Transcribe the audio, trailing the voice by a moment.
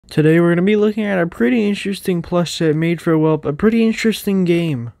Today we're going to be looking at a pretty interesting plush set made for, well, a pretty interesting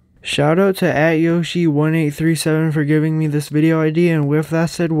game. Shout out to @Yoshi1837 for giving me this video idea, and with that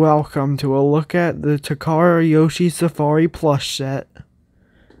said, welcome to a look at the Takara Yoshi Safari plush set.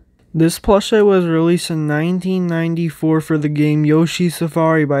 This plush set was released in 1994 for the game Yoshi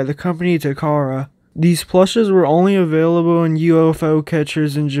Safari by the company Takara. These plushes were only available in UFO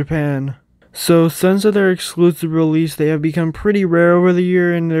catchers in Japan. So since of their exclusive release, they have become pretty rare over the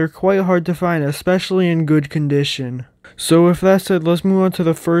year and they're quite hard to find, especially in good condition. So with that said, let's move on to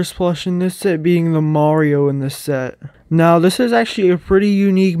the first plush in this set, being the Mario in this set. Now this is actually a pretty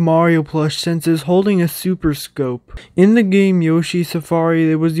unique Mario plush since it's holding a super scope. In the game Yoshi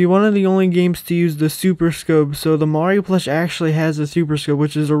Safari, it was one of the only games to use the super scope, so the Mario plush actually has a super scope,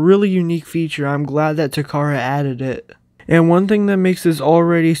 which is a really unique feature. I'm glad that Takara added it. And one thing that makes this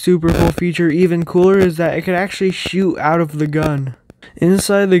already super cool feature even cooler is that it could actually shoot out of the gun.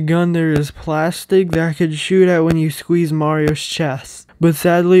 Inside the gun there is plastic that could shoot at when you squeeze Mario's chest. But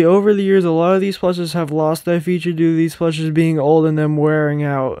sadly, over the years, a lot of these plushes have lost that feature due to these plushes being old and them wearing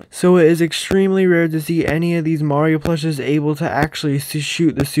out. So it is extremely rare to see any of these Mario plushes able to actually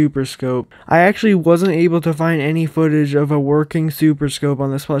shoot the super scope. I actually wasn't able to find any footage of a working super scope on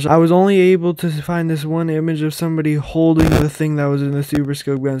this plush. I was only able to find this one image of somebody holding the thing that was in the super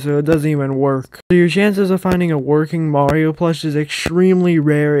scope gun, so it doesn't even work. So your chances of finding a working Mario plush is extremely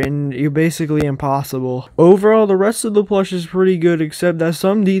rare and basically impossible. Overall, the rest of the plush is pretty good, except that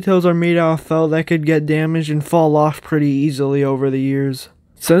some details are made out of felt that could get damaged and fall off pretty easily over the years.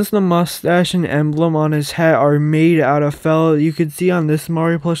 Since the mustache and emblem on his hat are made out of felt, you could see on this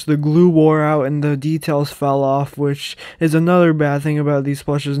Mario plush the glue wore out and the details fell off, which is another bad thing about these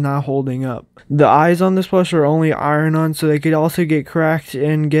plushes not holding up. The eyes on this plush are only iron-on, so they could also get cracked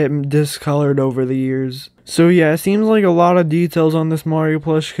and get discolored over the years. So yeah, it seems like a lot of details on this Mario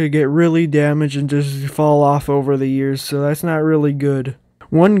plush could get really damaged and just fall off over the years, so that's not really good.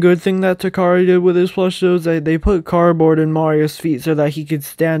 One good thing that Takara did with his plush though is that they put cardboard in Mario's feet so that he could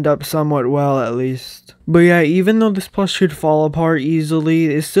stand up somewhat well at least. But yeah, even though this plush could fall apart easily,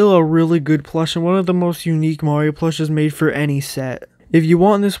 it's still a really good plush and one of the most unique Mario plushes made for any set. If you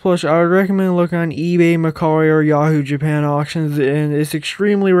want this plush, I would recommend looking on eBay, Mercari, or Yahoo Japan auctions, and it's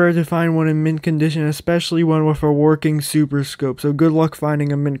extremely rare to find one in mint condition, especially one with a working super scope, so good luck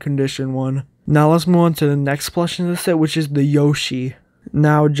finding a mint condition one. Now let's move on to the next plush in the set, which is the Yoshi.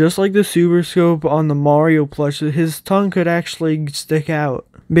 Now, just like the super scope on the Mario plush, his tongue could actually stick out.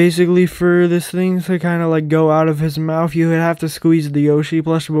 Basically, for this thing to kind of like go out of his mouth, you would have to squeeze the Yoshi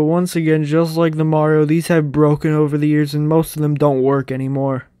plush, but once again, just like the Mario, these have broken over the years and most of them don't work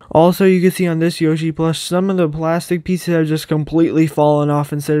anymore. Also, you can see on this Yoshi plush, some of the plastic pieces have just completely fallen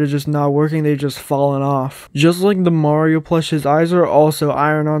off. Instead of just not working, they've just fallen off. Just like the Mario plush, his eyes are also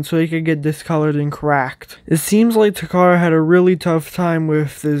iron-on, so he could get discolored and cracked. It seems like Takara had a really tough time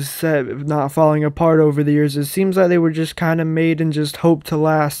with this set not falling apart over the years. It seems like they were just kind of made and just hoped to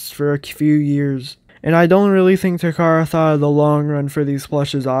last for a few years. And I don't really think Takara thought of the long run for these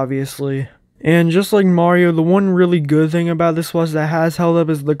plushes, obviously. And just like Mario, the one really good thing about this plush that has held up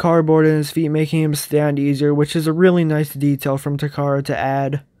is the cardboard in his feet, making him stand easier, which is a really nice detail from Takara to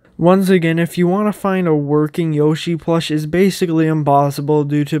add. Once again, if you want to find a working Yoshi plush, it's basically impossible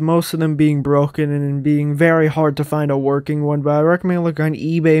due to most of them being broken and being very hard to find a working one, but I recommend looking on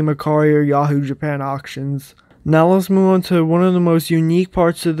eBay, Mercari, or Yahoo Japan auctions. Now let's move on to one of the most unique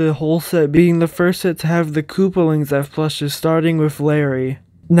parts of the whole set, being the first set to have the Koopalings F plushes, starting with Larry.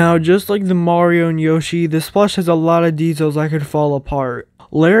 Now, just like the Mario and Yoshi, this plush has a lot of details that could fall apart.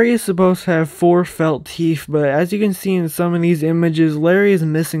 Larry is supposed to have 4 felt teeth, but as you can see in some of these images, Larry is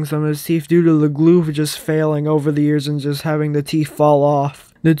missing some of his teeth due to the glue just failing over the years and just having the teeth fall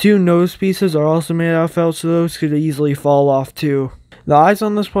off. The 2 nose pieces are also made out of felt, so those could easily fall off too. The eyes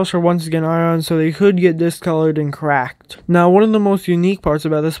on this plush are once again iron, so they could get discolored and cracked. Now, one of the most unique parts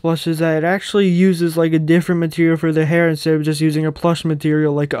about this plush is that it actually uses like a different material for the hair instead of just using a plush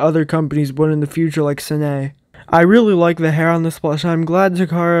material like other companies would in the future like Sine. I really like the hair on this plush, and I'm glad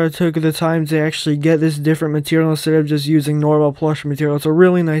Takara took the time to actually get this different material instead of just using normal plush material. It's a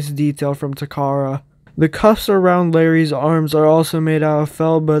really nice detail from Takara. The cuffs around Larry's arms are also made out of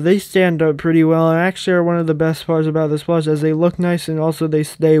felt, but they stand up pretty well and actually are one of the best parts about this plush, as they look nice and also they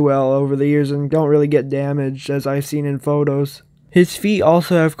stay well over the years and don't really get damaged as I've seen in photos. His feet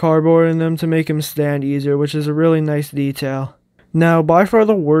also have cardboard in them to make him stand easier, which is a really nice detail. Now, by far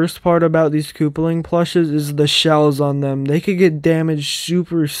the worst part about these Koopaling plushes is the shells on them. They could get damaged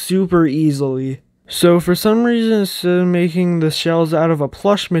super easily. So for some reason, instead of making the shells out of a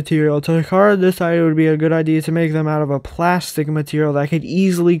plush material, Takara decided it would be a good idea to make them out of a plastic material that could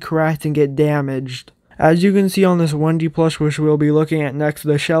easily crack and get damaged. As you can see on this 1D plush, which we'll be looking at next,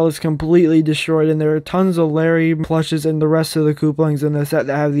 the shell is completely destroyed, and there are tons of Larry plushes and the rest of the Koopalings in the set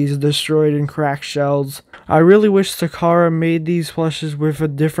that have these destroyed and cracked shells. I really wish Takara made these plushes with a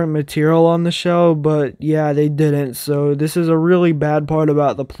different material on the shell, but yeah, they didn't, so this is a really bad part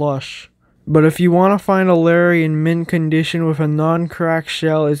about the plush. But if you want to find a Larry in mint condition with a non-cracked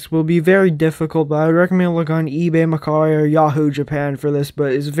shell, it will be very difficult, but I would recommend look on eBay, Mercari, or Yahoo Japan for this,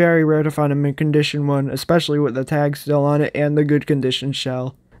 but it's very rare to find a mint condition one, especially with the tag still on it and the good condition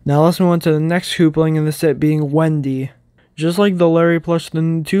shell. Now let's move on to the next Koopaling in the set, being Wendy. Just like the Larry plush,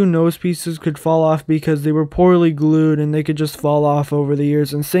 the two nose pieces could fall off because they were poorly glued and they could just fall off over the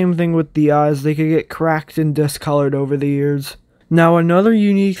years, and same thing with the eyes, they could get cracked and discolored over the years. Now another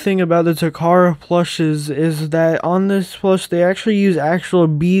unique thing about the Takara plushes is that on this plush they actually use actual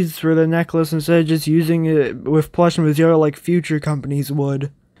beads for the necklace instead of just using it with plush material like future companies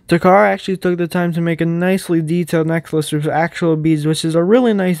would. Takara actually took the time to make a nicely detailed necklace with actual beads, which is a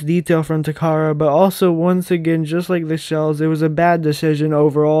really nice detail from Takara, but also once again, just like the shells, it was a bad decision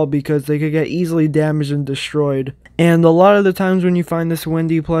overall because they could get easily damaged and destroyed. And a lot of the times when you find this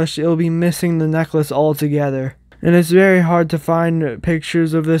Wendy plush, it'll be missing the necklace altogether. And it's very hard to find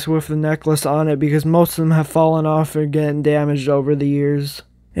pictures of this with the necklace on it because most of them have fallen off or getting damaged over the years.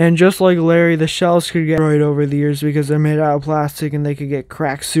 And just like Larry, the shells could get destroyed over the years because they're made out of plastic and they could get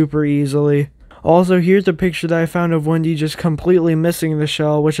cracked super easily. Also, here's a picture that I found of Wendy just completely missing the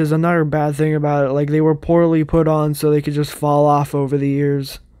shell, which is another bad thing about it, like they were poorly put on so they could just fall off over the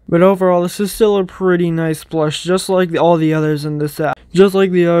years. But overall, this is still a pretty nice plush, just like all the others in this set. Just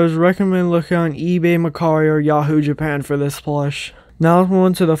like the others, recommend looking on eBay, Mercari, or Yahoo Japan for this plush. Now let's move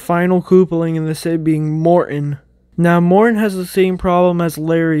on to the final Koopaling in the set, being Morton. Now Morton has the same problem as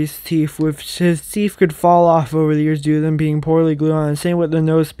Larry's teeth, which his teeth could fall off over the years due to them being poorly glued on, and same with the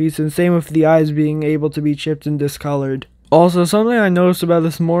nose piece, and same with the eyes being able to be chipped and discolored. Also, something I noticed about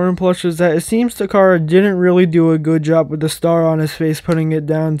this Morton plush is that it seems Takara didn't really do a good job with the star on his face, putting it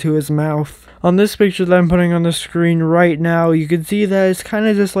down to his mouth. On this picture that I'm putting on the screen right now, you can see that it's kind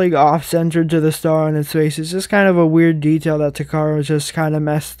of just like off-centered to the star on his face. It's just kind of a weird detail that Takara just kind of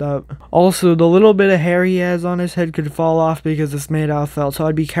messed up. Also, the little bit of hair he has on his head could fall off because it's made out of felt, so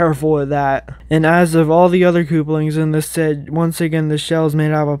I'd be careful with that. And as of all the other Koopalings in this set, once again the shell is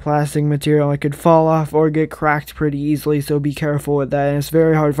made out of a plastic material. It could fall off or get cracked pretty easily, so be careful with that, and it's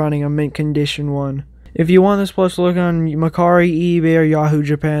very hard finding a mint condition one. If you want this plush, look on Mercari, eBay, or Yahoo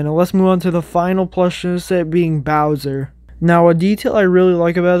Japan. Now let's move on to the final plush in the set, being Bowser. Now a detail I really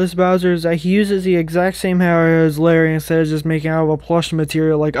like about this Bowser is that he uses the exact same hair as Larry instead of just making out of a plush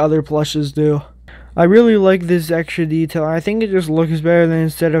material like other plushes do. I really like this extra detail. I think it just looks better than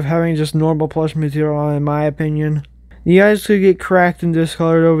instead of having just normal plush material on, in my opinion. The eyes could get cracked and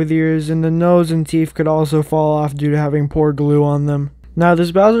discolored over the years, and the nose and teeth could also fall off due to having poor glue on them. Now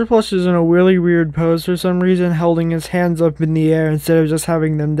this Bowser plush is in a really weird pose for some reason, holding his hands up in the air instead of just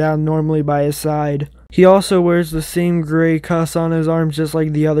having them down normally by his side. He also wears the same gray cuss on his arms just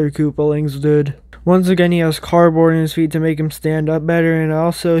like the other Koopalings did. Once again, he has cardboard in his feet to make him stand up better, and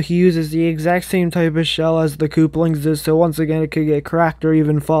also he uses the exact same type of shell as the Koopalings did, so once again it could get cracked or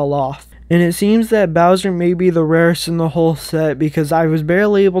even fall off. And it seems that Bowser may be the rarest in the whole set because I was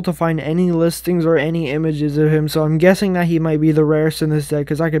barely able to find any listings or any images of him, so I'm guessing that he might be the rarest in the set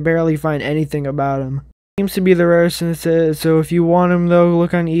because I could barely find anything about him. He seems to be the rarest in the set, so if you want him though,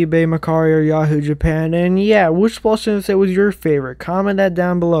 look on eBay, Mercari, or Yahoo Japan. And yeah, which plush in the set was your favorite? Comment that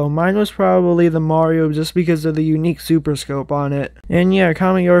down below. Mine was probably the Mario just because of the unique super scope on it. And yeah,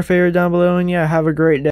 comment your favorite down below, and yeah, have a great day.